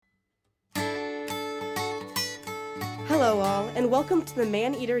Hello all, and welcome to the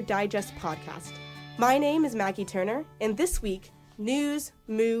Man-Eater Digest podcast. My name is Maggie Turner, and this week, news,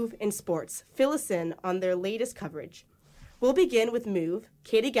 move, and sports fill us in on their latest coverage. We'll begin with Move.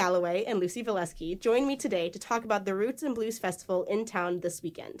 Katie Galloway and Lucy Valesky join me today to talk about the Roots and Blues Festival in town this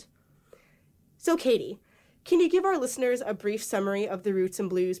weekend. So Katie, can you give our listeners a brief summary of the Roots and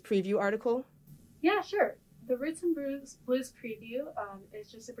Blues preview article? Yeah, sure. The Roots and Blues preview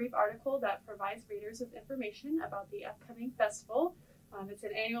is just a brief article that provides readers with information about the upcoming festival. It's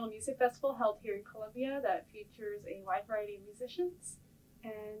an annual music festival held here in Columbia that features a wide variety of musicians,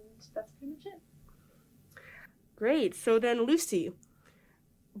 and that's pretty much it. Great. So then, Lucy,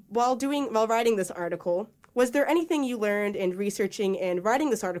 while writing this article, was there anything you learned in researching and writing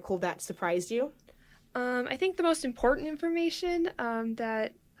this article that surprised you? I think the most important information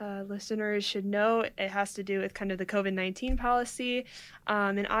that listeners should know, it has to do with kind of the COVID-19 policy.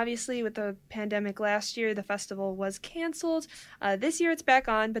 And obviously with the pandemic last year, the festival was canceled. This year it's back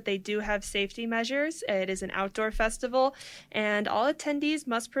on, but they do have safety measures. It is an outdoor festival, and all attendees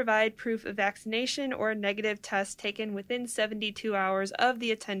must provide proof of vaccination or negative test taken within 72 hours of the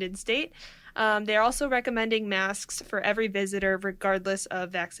attendance date. They're also recommending masks for every visitor, regardless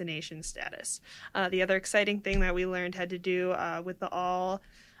of vaccination status. The other exciting thing that we learned had to do with the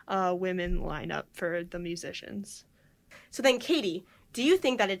all-women lineup for the musicians. So then, Katie, do you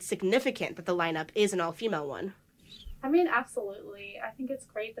think that it's significant that the lineup is an all-female one? I mean, absolutely. I think it's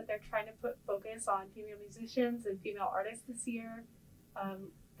great that they're trying to put focus on female musicians and female artists this year.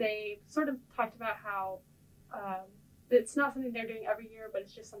 They sort of talked about how it's not something they're doing every year, but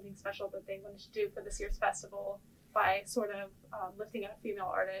it's just something special that they wanted to do for this year's festival by sort of lifting up female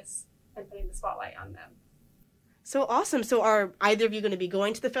artists and putting the spotlight on them. So awesome. So are either of you going to be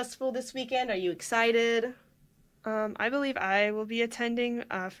going to the festival this weekend? Are you excited? I believe I will be attending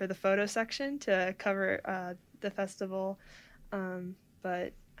for the photo section to cover the festival,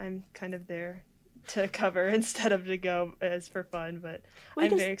 but I'm kind of there to cover instead of to go as for fun, but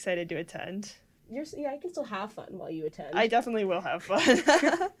I'm very excited to attend. You can still have fun while you attend. I definitely will have fun.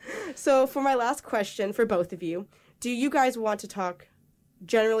 So for my last question for both of you, do you guys want to talk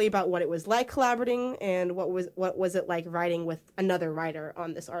generally about what it was like collaborating and what was it like writing with another writer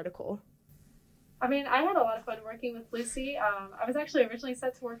on this article? I mean, I had a lot of fun working with Lucy. I was actually originally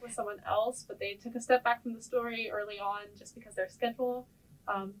set to work with someone else, but they took a step back from the story early on just because of their schedule.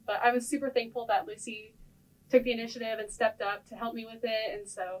 But I was super thankful that Lucy took the initiative and stepped up to help me with it, and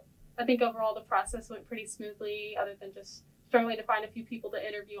so I think overall the process went pretty smoothly, other than just struggling to find a few people to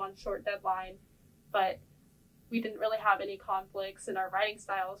interview on short deadline. But we didn't really have any conflicts, and our writing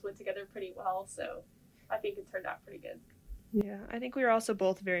styles went together pretty well, so I think it turned out pretty good. Yeah, I think we were also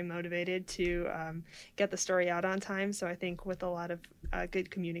both very motivated to get the story out on time, so I think with a lot of good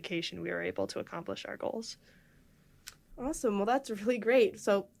communication, we were able to accomplish our goals. Awesome. Well, that's really great.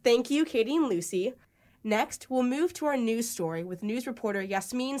 So thank you, Katie and Lucy. Next, we'll move to our news story with news reporter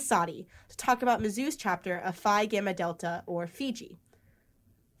Yasmin Sadi to talk about Mizzou's chapter of Phi Gamma Delta, or FIJI.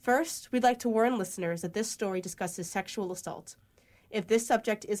 First, we'd like to warn listeners that this story discusses sexual assault. If this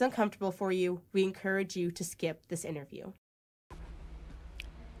subject is uncomfortable for you, we encourage you to skip this interview.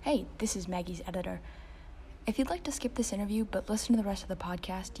 Hey, this is Maggie's editor. If you'd like to skip this interview but listen to the rest of the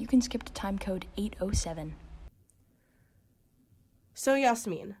podcast, you can skip to time code 807. So,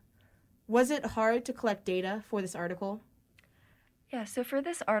 Yasmin, was it hard to collect data for this article? Yeah, so for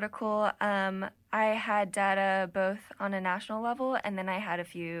this article, I had data both on a national level, and then I had a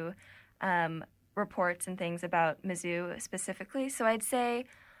few reports and things about Mizzou specifically. So I'd say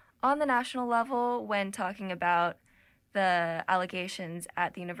on the national level, when talking about the allegations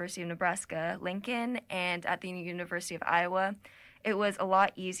at the University of Nebraska, Lincoln, and at the University of Iowa, it was a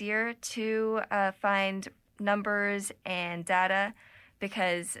lot easier to find numbers and data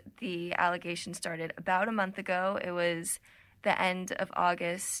because the allegation started about a month ago. It was the end of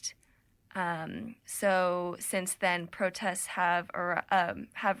August. So since then, protests have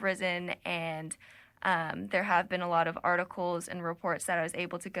risen, and there have been a lot of articles and reports that I was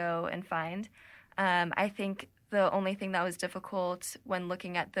able to go and find. I think the only thing that was difficult when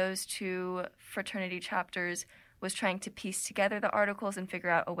looking at those two fraternity chapters was trying to piece together the articles and figure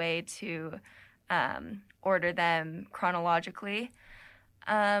out a way to order them chronologically.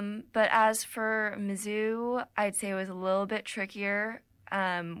 But as for Mizzou, I'd say it was a little bit trickier.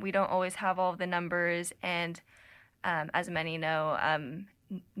 We don't always have all of the numbers, and as many know,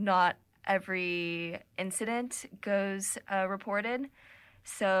 not every incident goes reported.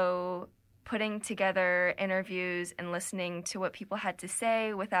 So putting together interviews and listening to what people had to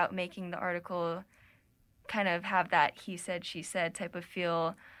say without making the article kind of have that he said, she said type of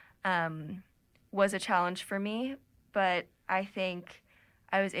feel was a challenge for me. but I think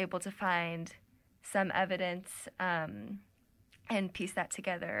I was able to find some evidence and piece that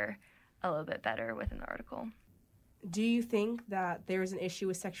together a little bit better within the article. Do you think that there is an issue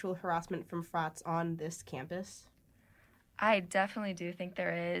with sexual harassment from frats on this campus? I definitely do think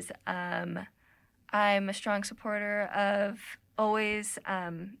there is. I'm a strong supporter of always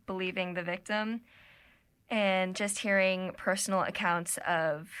believing the victim, and just hearing personal accounts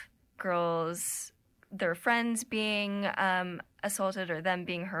of girls, their friends being assaulted or them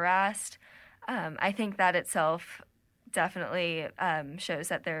being harassed. I think that itself definitely shows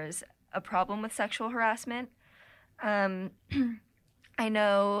that there's a problem with sexual harassment. I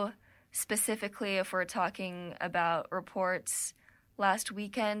know specifically if we're talking about reports, last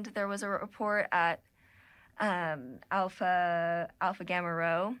weekend there was a report at Alpha Gamma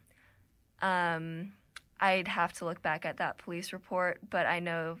Rho. I'd have to look back at that police report, but I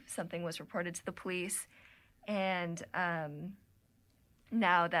know something was reported to the police. And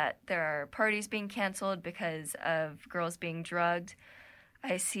now that there are parties being canceled because of girls being drugged,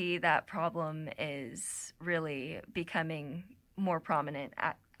 I see that problem is really becoming more prominent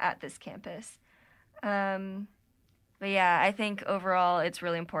at this campus. But yeah, I think overall it's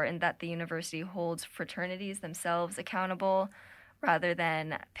really important that the university holds fraternities themselves accountable rather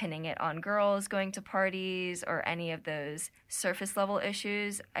than pinning it on girls going to parties or any of those surface level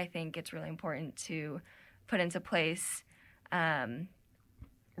issues. I think it's really important to put into place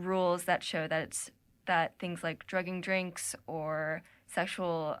rules that show that things like drugging drinks or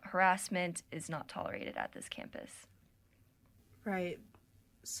sexual harassment is not tolerated at this campus. Right.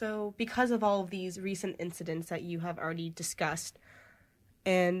 So because of all of these recent incidents that you have already discussed,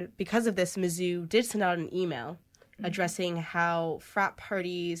 and because of this, Mizzou did send out an email addressing how frat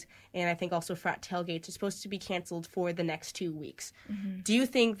parties and I think also frat tailgates are supposed to be canceled for the next 2 weeks. Mm-hmm. Do you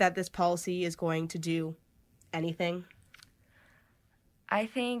think that this policy is going to do anything? I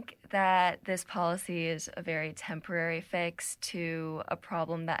think that this policy is a very temporary fix to a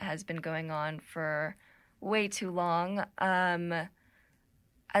problem that has been going on for way too long.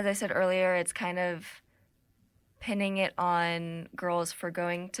 As I said earlier, it's kind of pinning it on girls for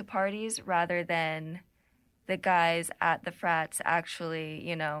going to parties rather than the guys at the frats actually,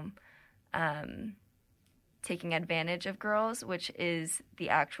 taking advantage of girls, which is the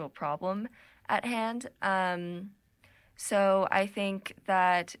actual problem at hand. So I think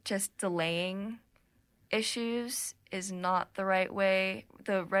that just delaying issues is not the right way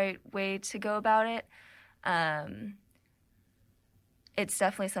to go about it. It's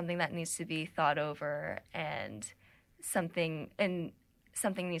definitely something that needs to be thought over, and something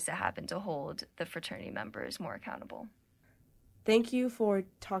needs to happen to hold the fraternity members more accountable. Thank you for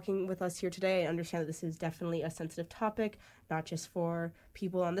talking with us here today. I understand that this is definitely a sensitive topic, not just for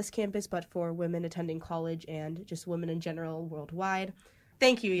people on this campus, but for women attending college and just women in general worldwide.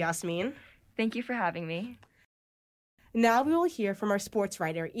 Thank you, Yasmin. Thank you for having me. Now we will hear from our sports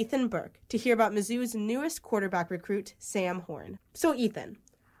writer, Ethan Burke, to hear about Mizzou's newest quarterback recruit, Sam Horn. So, Ethan,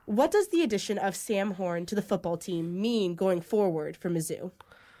 what does the addition of Sam Horn to the football team mean going forward for Mizzou?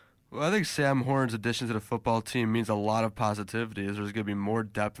 Well, I think Sam Horn's addition to the football team means a lot of positivity, as there's going to be more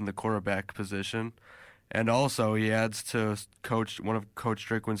depth in the quarterback position. And also, he adds to one of Coach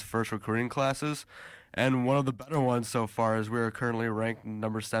Strickland's first recruiting classes, and one of the better ones so far, as we are currently ranked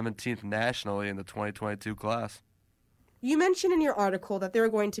number 17th nationally in the 2022 class. You mentioned in your article that there are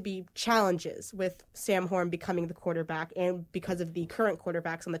going to be challenges with Sam Horn becoming the quarterback and because of the current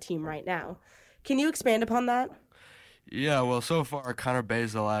quarterbacks on the team right now. Can you expand upon that? Yeah, well, so far, Connor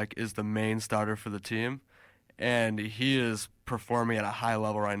Bazelak is the main starter for the team, and he is performing at a high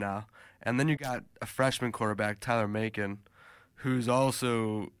level right now. And then you got a freshman quarterback, Tyler Macon, who's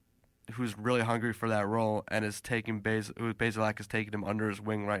really hungry for that role, and Bazelak is taking him under his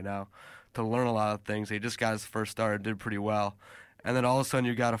wing right now to learn a lot of things. He just got his first start and did pretty well. And then all of a sudden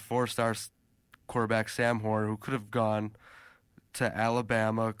you got a 4-star quarterback, Sam Horn, who could have gone to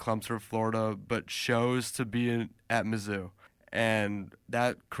Alabama, Clemson, Florida, but chose to be at Mizzou. And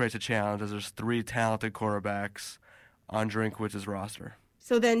that creates a challenge, as there's 3 talented quarterbacks on Drinkwitz's roster.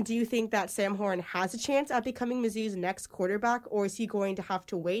 So then do you think that Sam Horn has a chance at becoming Mizzou's next quarterback, or is he going to have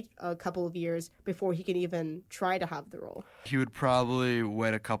to wait a couple of years before he can even try to have the role? He would probably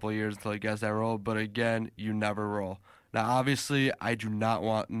wait a couple of years until he gets that role, but again, you never roll. Now, obviously,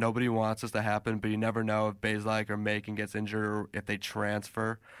 nobody wants this to happen, but you never know if Bazelak or Macon gets injured or if they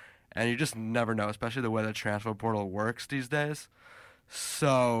transfer. And you just never know, especially the way the transfer portal works these days.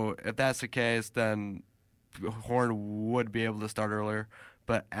 So if that's the case, then Horn would be able to start earlier.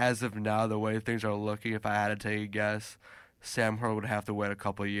 But as of now, the way things are looking, if I had to take a guess, Sam Horn would have to wait a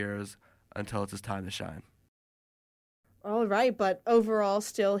couple of years until it's his time to shine. All right, but overall,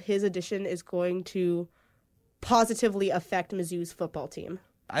 still, his addition is going to positively affect Mizzou's football team.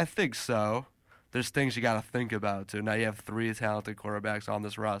 I think so. There's things you got to think about, too. Now you have 3 talented quarterbacks on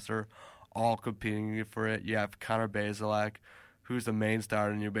this roster, all competing for it. You have Connor Bazelak, who's the main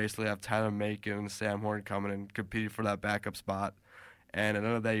starter, and you basically have Tyler Macon and Sam Horn coming and competing for that backup spot. And at the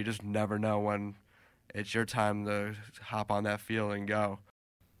end of the day, you just never know when it's your time to hop on that field and go.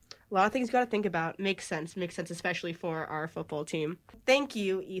 A lot of things you got to think about. Makes sense, especially for our football team. Thank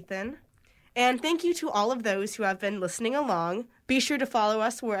you, Ethan. And thank you to all of those who have been listening along. Be sure to follow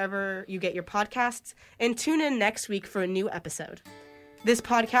us wherever you get your podcasts, and tune in next week for a new episode. This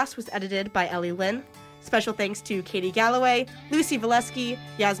podcast was edited by Ellie Lynn. Special thanks to Katie Galloway, Lucy Valesky,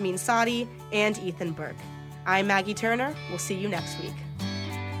 Yasmin Sadi, and Ethan Burke. I'm Maggie Turner. We'll see you next week.